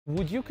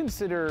Would you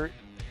consider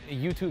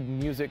YouTube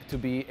music to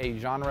be a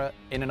genre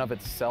in and of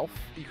itself?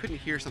 You couldn't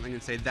hear something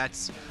and say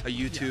that's a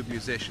YouTube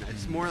musician.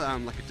 It's more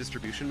like a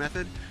distribution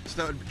method. So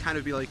that would kind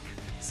of be like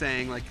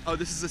saying like, oh,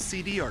 this is a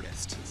CD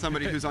artist,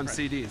 somebody who's on Right.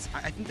 CDs.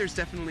 I think there's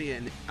definitely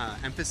an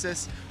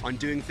emphasis on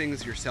doing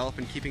things yourself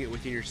and keeping it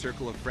within your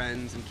circle of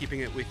friends and keeping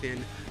it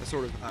within a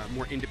sort of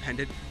more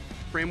independent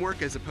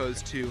framework, as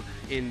opposed to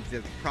in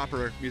the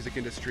proper music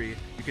industry,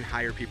 you can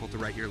hire people to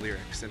write your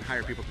lyrics and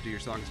hire people to do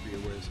your songs for you,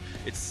 whereas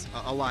it's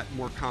a lot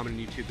more common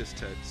in YouTube just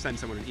to send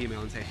someone an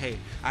email and say, hey,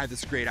 I have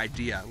this great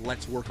idea,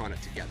 let's work on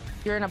it together.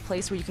 You're in a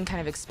place where you can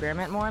kind of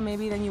experiment more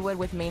maybe than you would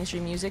with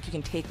mainstream music. You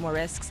can take more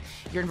risks.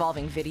 You're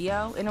involving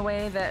video in a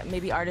way that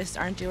maybe artists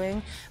aren't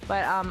doing.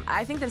 But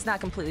I think that it's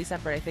not completely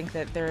separate. I think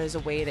that there is a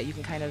way that you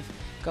can kind of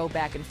go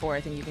back and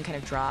forth and you can kind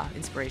of draw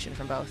inspiration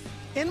from both.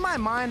 In my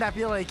mind, I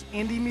feel like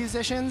indie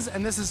musicians,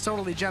 and this is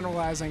totally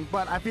generalizing,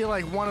 but I feel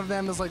like one of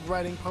them is like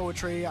writing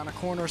poetry on a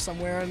corner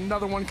somewhere, and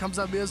another one comes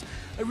up and goes,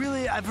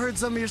 I've heard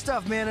some of your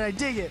stuff, man, and I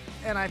dig it.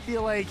 And I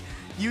feel like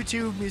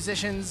YouTube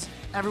musicians,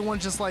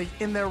 everyone's just like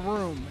in their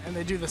room, and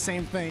they do the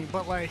same thing,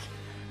 but like,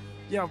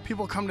 you know,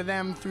 people come to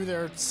them through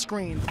their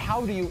screen.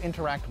 How do you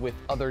interact with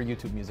other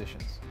YouTube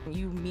musicians?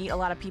 You meet a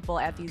lot of people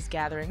at these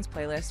gatherings,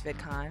 playlists,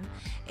 VidCon,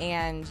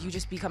 and you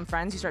just become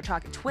friends. You start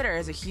talking. Twitter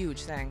is a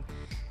huge thing.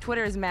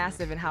 Twitter is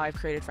massive in how I've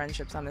created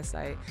friendships on this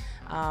site.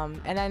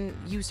 And then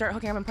you start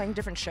hooking up and playing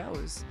different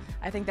shows.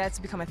 I think that's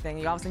become a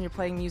thing. All of a sudden you're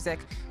playing music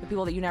with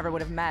people that you never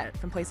would have met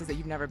from places that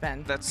you've never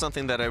been. That's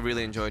something that I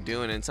really enjoy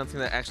doing, and something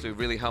that actually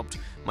really helped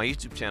my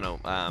YouTube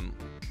channel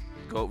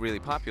go really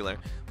popular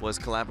was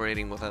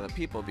collaborating with other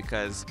people,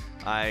 because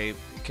I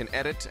can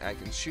edit, I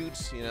can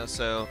shoot, you know,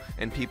 so,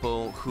 and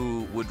people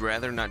who would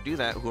rather not do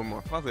that, who are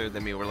more popular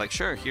than me, were like,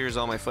 sure, here's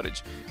all my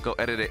footage, go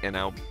edit it and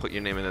I'll put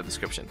your name in the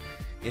description,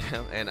 you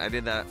know, and I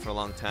did that for a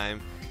long time,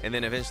 and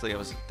then eventually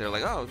they're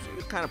like, oh,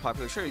 you're kind of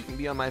popular, sure, you can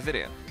be on my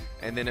video.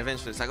 And then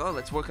eventually it's like, oh,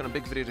 let's work on a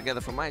big video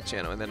together for my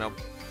channel, and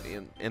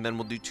then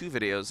we'll do 2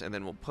 videos, and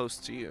then we'll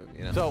post to you.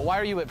 You know? So why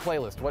are you at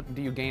Playlist? What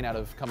do you gain out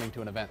of coming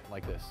to an event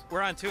like this?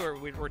 We're on tour.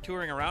 We're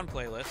touring around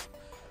Playlist,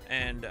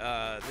 and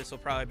this will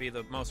probably be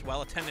the most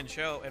well-attended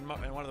show and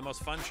one of the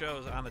most fun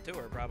shows on the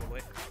tour,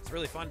 probably. It's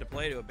really fun to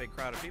play to a big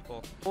crowd of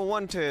people. Well,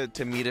 one,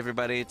 to meet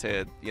everybody,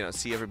 to, you know,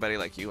 see everybody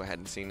like you I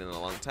hadn't seen in a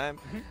long time,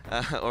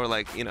 or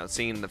like, you know,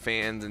 seeing the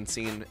fans and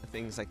seeing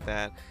things like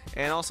that,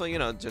 and also, you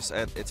know, just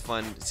it's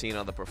fun seeing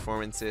all the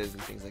performances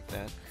and things like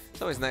that.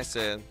 It's always nice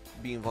to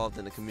be involved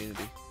in the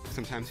community.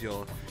 Sometimes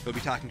you'll be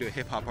talking to a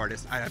hip-hop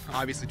artist. I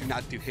obviously do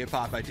not do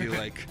hip-hop, I do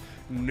like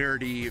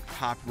nerdy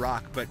pop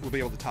rock, but we'll be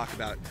able to talk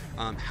about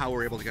how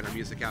we're able to get our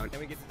music out.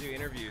 And we get to do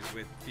interviews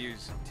with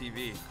Fuse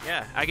TV.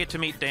 Yeah, I get to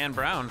meet Dan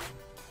Brown.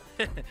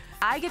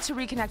 I get to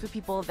reconnect with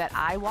people that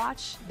I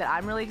watch, that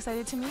I'm really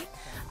excited to meet.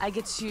 I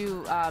get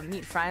to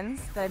meet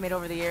friends that I've made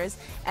over the years,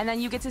 and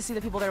then you get to see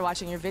the people that are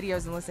watching your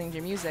videos and listening to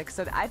your music.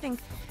 So I think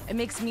it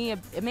makes me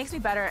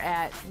better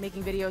at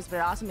making videos, but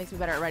it also makes me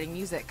better at writing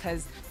music,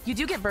 because you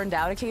do get burned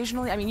out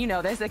occasionally. I mean, you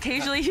know this.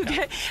 Occasionally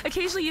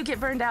you get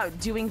burned out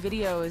doing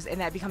videos and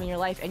that becoming your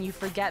life, and you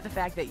forget the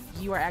fact that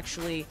you are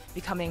actually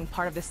becoming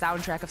part of the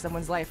soundtrack of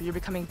someone's life, or you're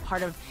becoming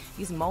part of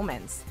these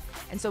moments.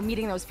 And so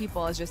meeting those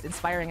people is just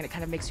inspiring, and it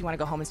kind of makes you want to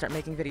go home and start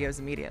making videos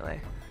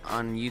immediately.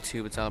 On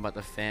YouTube, it's all about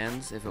the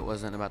fans. If it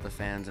wasn't about the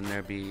fans, and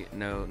there'd be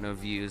no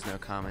views, no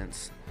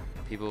comments,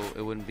 it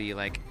wouldn't be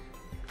like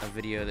a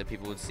video that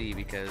people would see,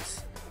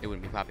 because it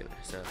wouldn't be popular.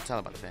 So it's all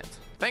about the fans.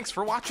 Thanks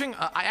for watching.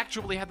 I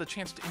actually had the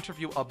chance to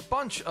interview a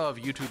bunch of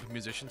YouTube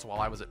musicians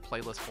while I was at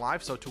Playlist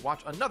Live, so to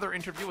watch another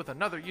interview with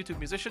another YouTube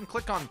musician,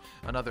 click on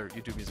another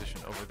YouTube musician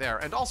over there.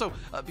 And also,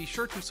 be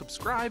sure to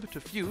subscribe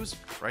to Fuse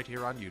right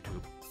here on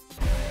YouTube.